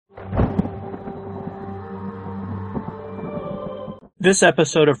This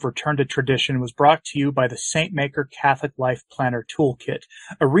episode of Return to Tradition was brought to you by the Saintmaker Catholic Life Planner Toolkit,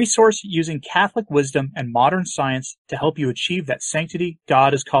 a resource using Catholic wisdom and modern science to help you achieve that sanctity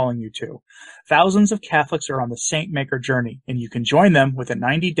God is calling you to. Thousands of Catholics are on the Saintmaker journey, and you can join them with a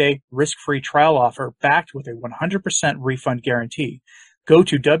 90-day risk-free trial offer backed with a 100% refund guarantee. Go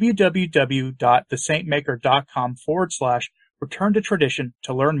to www.thesaintmaker.com/Return to Tradition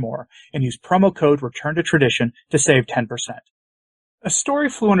to learn more and use promo code Return to Tradition to save 10%. A story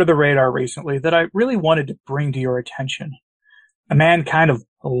flew under the radar recently that I really wanted to bring to your attention. A man kind of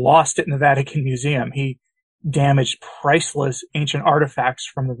lost it in the Vatican Museum. He damaged priceless ancient artifacts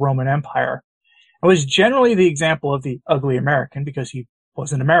from the Roman Empire. It was generally the example of the ugly American because he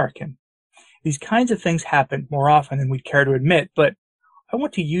wasn't American. These kinds of things happen more often than we'd care to admit, but I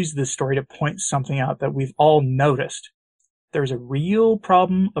want to use this story to point something out that we've all noticed. There's a real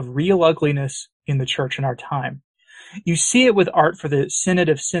problem of real ugliness in the church in our time. You see it with art for the Synod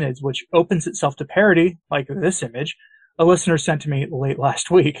of Synods, which opens itself to parody, like this image a listener sent to me late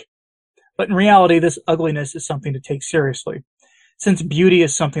last week. But in reality, this ugliness is something to take seriously, since beauty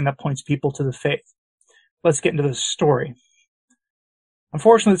is something that points people to the faith. Let's get into the story.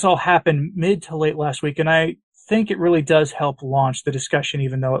 Unfortunately, this all happened mid to late last week, and I think it really does help launch the discussion,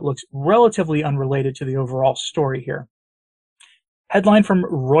 even though it looks relatively unrelated to the overall story here. Headline from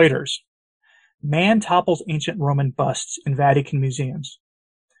Reuters. Man topples ancient Roman busts in Vatican museums.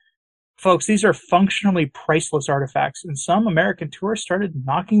 Folks, these are functionally priceless artifacts, and some American tourists started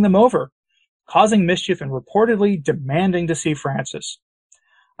knocking them over, causing mischief and reportedly demanding to see Francis.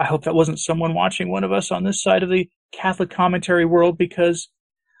 I hope that wasn't someone watching one of us on this side of the Catholic commentary world, because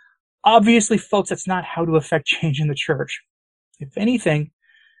obviously, folks, that's not how to affect change in the church. If anything,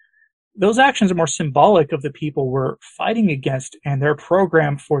 those actions are more symbolic of the people we're fighting against and their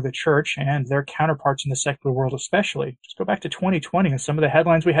program for the church and their counterparts in the secular world especially. Just go back to 2020 and some of the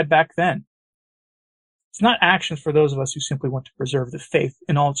headlines we had back then. It's not actions for those of us who simply want to preserve the faith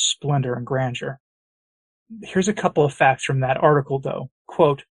in all its splendor and grandeur. Here's a couple of facts from that article, though.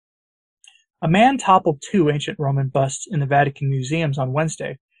 Quote, a man toppled 2 ancient Roman busts in the Vatican museums on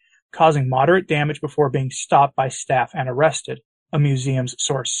Wednesday, causing moderate damage before being stopped by staff and arrested, a museum's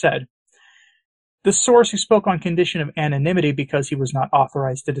source said. The source, who spoke on condition of anonymity because he was not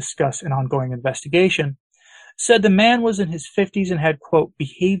authorized to discuss an ongoing investigation, said the man was in his 50s and had, quote,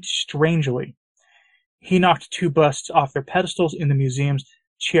 behaved strangely. He knocked 2 busts off their pedestals in the museum's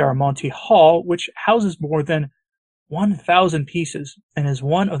Chiaramonti Hall, which houses more than 1,000 pieces and is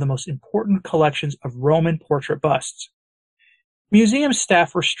one of the most important collections of Roman portrait busts. Museum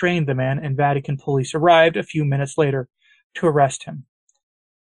staff restrained the man, and Vatican police arrived a few minutes later to arrest him.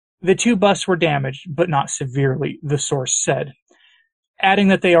 The 2 busts were damaged, but not severely, the source said, adding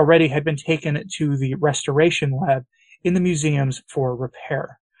that they already had been taken to the restoration lab in the museums for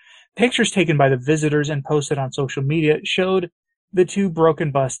repair. Pictures taken by the visitors and posted on social media showed the 2 broken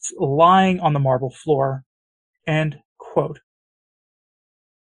busts lying on the marble floor. And, quote,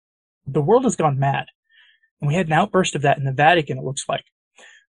 the world has gone mad, and we had an outburst of that in the Vatican, it looks like.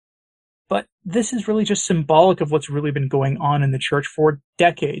 But this is really just symbolic of what's really been going on in the church for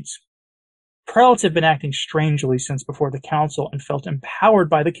decades. Prelates have been acting strangely since before the council and felt empowered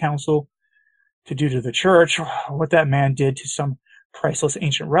by the council to do to the church what that man did to some priceless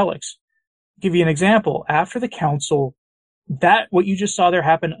ancient relics. I'll give you an example. After the council, what you just saw there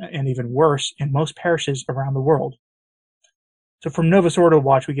happen, and even worse, in most parishes around the world. So from Novus Ordo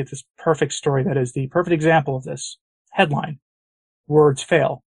Watch, we get this perfect story that is the perfect example of this. Headline, words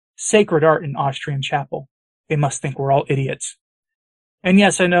fail. Sacred art in Austrian chapel. They must think we're all idiots. And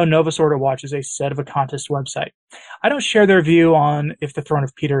yes, I know Novus Ordo Watch is a Sedevacantist website. I don't share their view on if the throne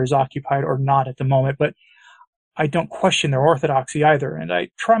of Peter is occupied or not at the moment, but I don't question their orthodoxy either, and I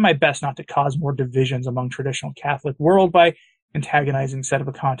try my best not to cause more divisions among traditional Catholic world by antagonizing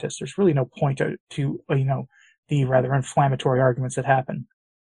Sedevacantists. There's really no point to the rather inflammatory arguments that happen.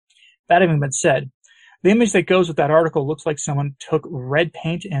 That having been said, the image that goes with that article looks like someone took red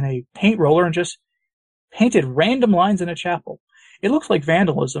paint and a paint roller and just painted random lines in a chapel. It looks like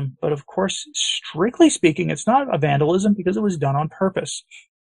vandalism, but of course, strictly speaking, it's not a vandalism because it was done on purpose.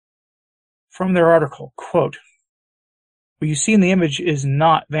 From their article, quote, what you see in the image is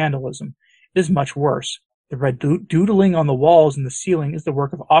not vandalism. It is much worse. The red doodling on the walls and the ceiling is the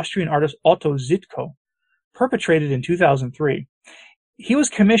work of Austrian artist Otto Zitko, perpetrated in 2003. He was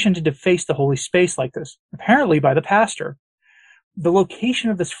commissioned to deface the holy space like this, apparently by the pastor. The location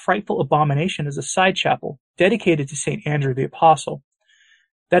of this frightful abomination is a side chapel dedicated to St. Andrew the Apostle.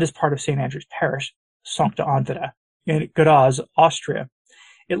 That is part of St. Andrew's Parish, Sancta Andrea, in Graz, Austria.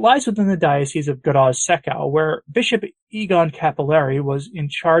 It lies within the Diocese of Graz-Sekau, where Bishop Egon Capillari was in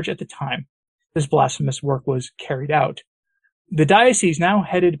charge at the time this blasphemous work was carried out. The diocese, now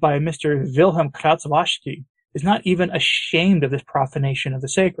headed by Mr. Wilhelm Kratzwaszki, is not even ashamed of this profanation of the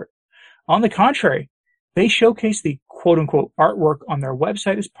sacred. On the contrary, they showcase the quote-unquote artwork on their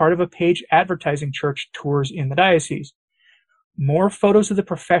website as part of a page advertising church tours in the diocese. More photos of the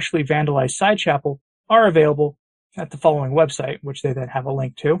professionally vandalized side chapel are available at the following website, which they then have a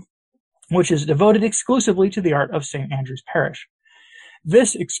link to, which is devoted exclusively to the art of St. Andrew's Parish.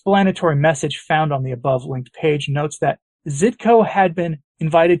 This explanatory message found on the above linked page notes that Zitko had been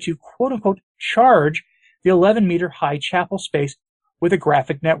invited to quote-unquote charge the 11-meter high chapel space with a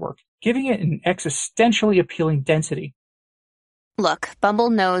graphic network, giving it an existentially appealing density. Look, Bumble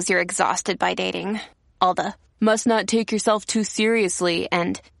knows you're exhausted by dating. All the must not take yourself too seriously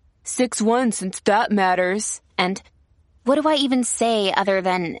and 6'1" since that matters. And what do I even say other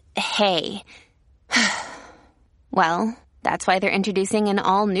than hey? Well, that's why they're introducing an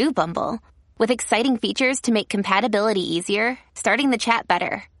all-new Bumble, with exciting features to make compatibility easier, starting the chat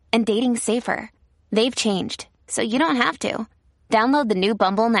better, and dating safer. They've changed, so you don't have to. Download the new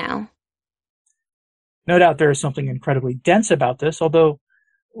Bumble now. No doubt there is something incredibly dense about this, although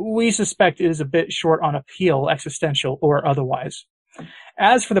we suspect it is a bit short on appeal, existential or otherwise.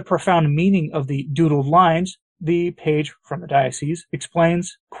 As for the profound meaning of the doodled lines, the page from the diocese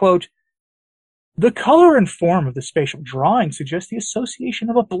explains, quote, "The color and form of the spatial drawing suggest the association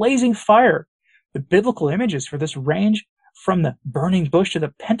of a blazing fire. The biblical images for this range from the burning bush to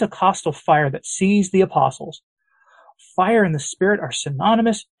the Pentecostal fire that seized the apostles. Fire and the Spirit are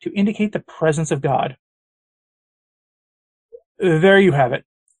synonymous to indicate the presence of God." There you have it.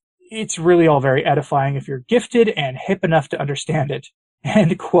 It's really all very edifying if you're gifted and hip enough to understand it.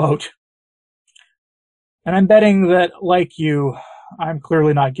 End quote. And I'm betting that, like you, I'm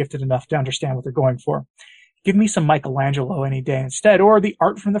clearly not gifted enough to understand what they're going for. Give me some Michelangelo any day instead, or the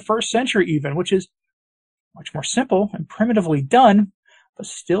art from the 1st century even, which is much more simple and primitively done, but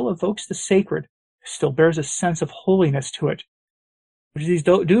still evokes the sacred, still bears a sense of holiness to it, which these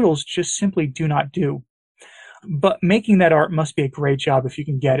doodles just simply do not do. But making that art must be a great job if you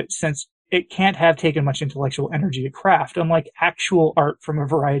can get it, since it can't have taken much intellectual energy to craft, unlike actual art from a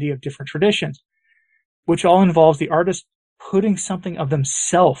variety of different traditions, which all involves the artist putting something of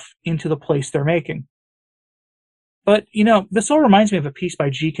themselves into the place they're making. But, this all reminds me of a piece by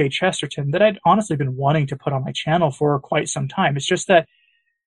G.K. Chesterton that I'd honestly been wanting to put on my channel for quite some time. It's just that,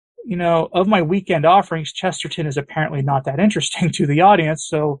 of my weekend offerings, Chesterton is apparently not that interesting to the audience,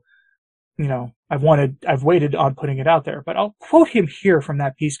 so, I've waited on putting it out there. But I'll quote him here from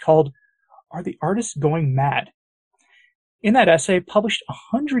that piece called, "Are the Artists Going Mad?" In that essay, published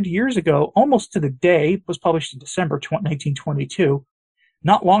 100 years ago, almost to the day, was published in December 1922,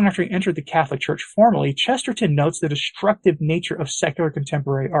 not long after he entered the Catholic Church formally, Chesterton notes the destructive nature of secular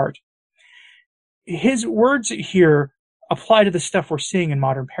contemporary art. His words here apply to the stuff we're seeing in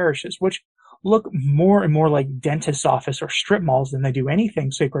modern parishes, which look more and more like dentist's office or strip malls than they do anything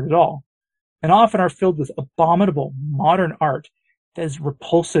sacred at all, and often are filled with abominable modern art that is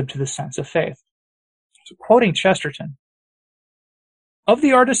repulsive to the sense of faith. So, quoting Chesterton, "Of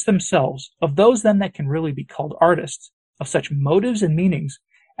the artists themselves, of those then that can really be called artists, of such motives and meanings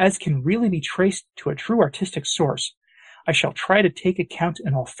as can really be traced to a true artistic source, I shall try to take account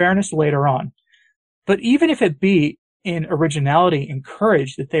in all fairness later on. But even if it be in originality and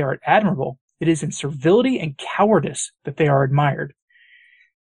courage that they are admirable, it is in servility and cowardice that they are admired.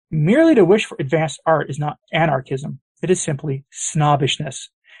 Merely to wish for advanced art is not anarchism, it is simply snobbishness,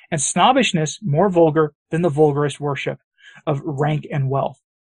 and snobbishness more vulgar than the vulgarest worship of rank and wealth.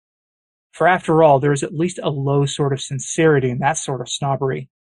 For after all, there is at least a low sort of sincerity in that sort of snobbery.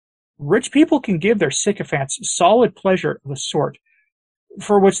 Rich people can give their sycophants solid pleasure of a sort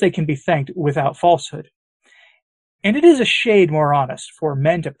for which they can be thanked without falsehood. And it is a shade more honest for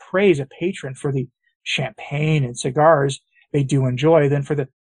men to praise a patron for the champagne and cigars they do enjoy than for the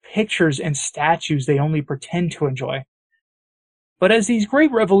pictures and statues they only pretend to enjoy. But as these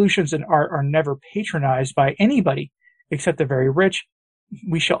great revolutions in art are never patronized by anybody except the very rich,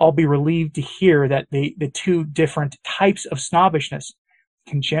 we shall all be relieved to hear that the two different types of snobbishness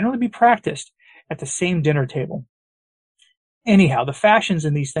can generally be practiced at the same dinner table. Anyhow, the fashions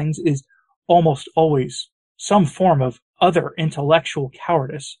in these things is almost always some form of other intellectual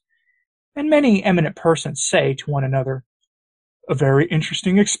cowardice, and many eminent persons say to one another, "A very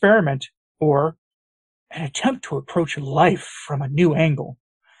interesting experiment," or "an attempt to approach life from a new angle,"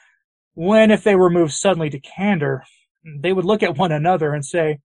 when if they were moved suddenly to candor, they would look at one another and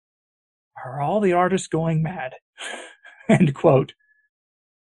say, "Are all the artists going mad?" End quote.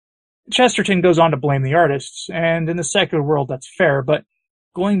 Chesterton goes on to blame the artists, and in the secular world that's fair, but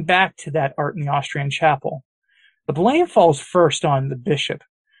going back to that art in the Austrian chapel, the blame falls first on the bishop,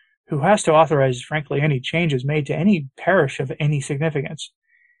 who has to authorize, frankly, any changes made to any parish of any significance,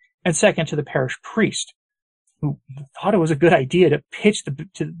 and second to the parish priest, who thought it was a good idea to pitch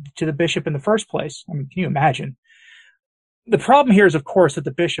to the bishop in the first place. I mean, can you imagine? The problem here is, of course, that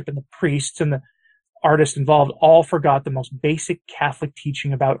the bishop and the priests and the artists involved all forgot the most basic Catholic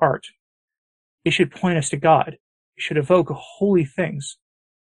teaching about art. It should point us to God. It should evoke holy things.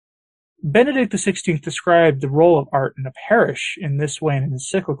 Benedict XVI described the role of art in a parish in this way in an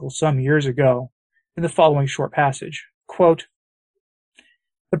encyclical some years ago in the following short passage. Quote,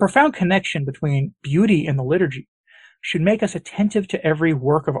 "The profound connection between beauty and the liturgy should make us attentive to every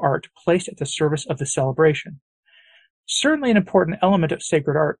work of art placed at the service of the celebration. Certainly an important element of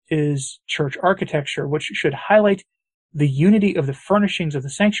sacred art is church architecture, which should highlight the unity of the furnishings of the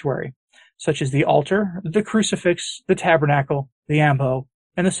sanctuary, such as the altar, the crucifix, the tabernacle, the ambo,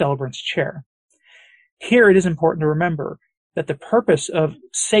 and the celebrant's chair. Here it is important to remember that the purpose of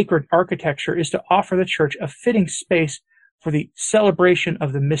sacred architecture is to offer the church a fitting space for the celebration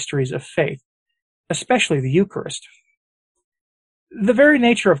of the mysteries of faith, especially the Eucharist. The very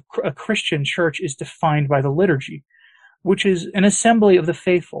nature of a Christian church is defined by the liturgy, which is an assembly of the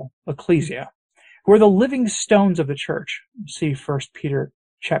faithful, ecclesia, who are the living stones of the church. See 1 Peter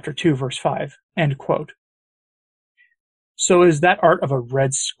chapter 2, verse 5, end quote. So is that art of a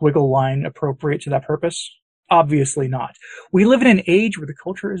red squiggle line appropriate to that purpose? Obviously not. We live in an age where the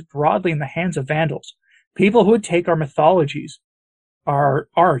culture is broadly in the hands of vandals, people who would take our mythologies, our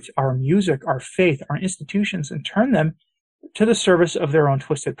art, our music, our faith, our institutions, and turn them to the service of their own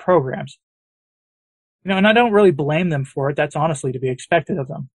twisted programs. And I don't really blame them for it. That's honestly to be expected of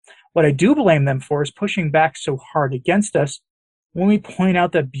them. What I do blame them for is pushing back so hard against us when we point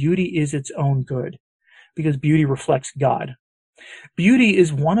out that beauty is its own good, because beauty reflects God. Beauty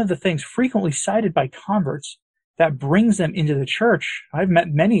is one of the things frequently cited by converts that brings them into the church. I've met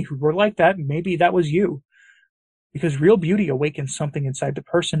many who were like that, and maybe that was you, because real beauty awakens something inside the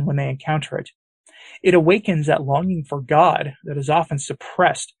person when they encounter it. It awakens that longing for God that is often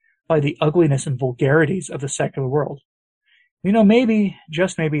suppressed by the ugliness and vulgarities of the secular world. Maybe,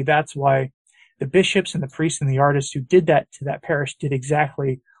 just maybe, that's why the bishops and the priests and the artists who did that to that parish did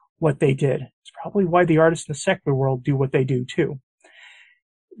exactly what they did. It's probably why the artists in the secular world do what they do too.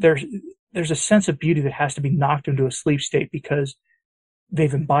 There's a sense of beauty that has to be knocked into a sleep state because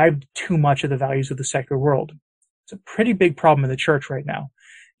they've imbibed too much of the values of the secular world. It's a pretty big problem in the church right now,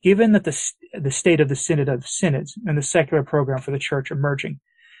 given that the state of the Synod of Synods and the secular program for the church emerging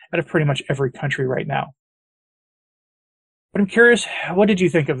out of pretty much every country right now. But I'm curious, what did you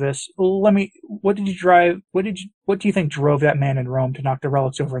think of this? What do you think drove that man in Rome to knock the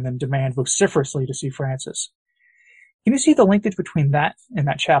relics over and then demand vociferously to see Francis? Can you see the linkage between that and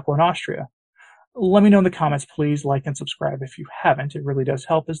that chapel in Austria? Let me know in the comments, please. Like and subscribe if you haven't. It really does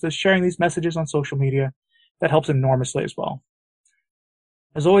help, as does sharing these messages on social media. That helps enormously as well.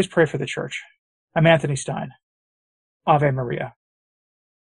 As always, pray for the church. I'm Anthony Stein. Ave Maria.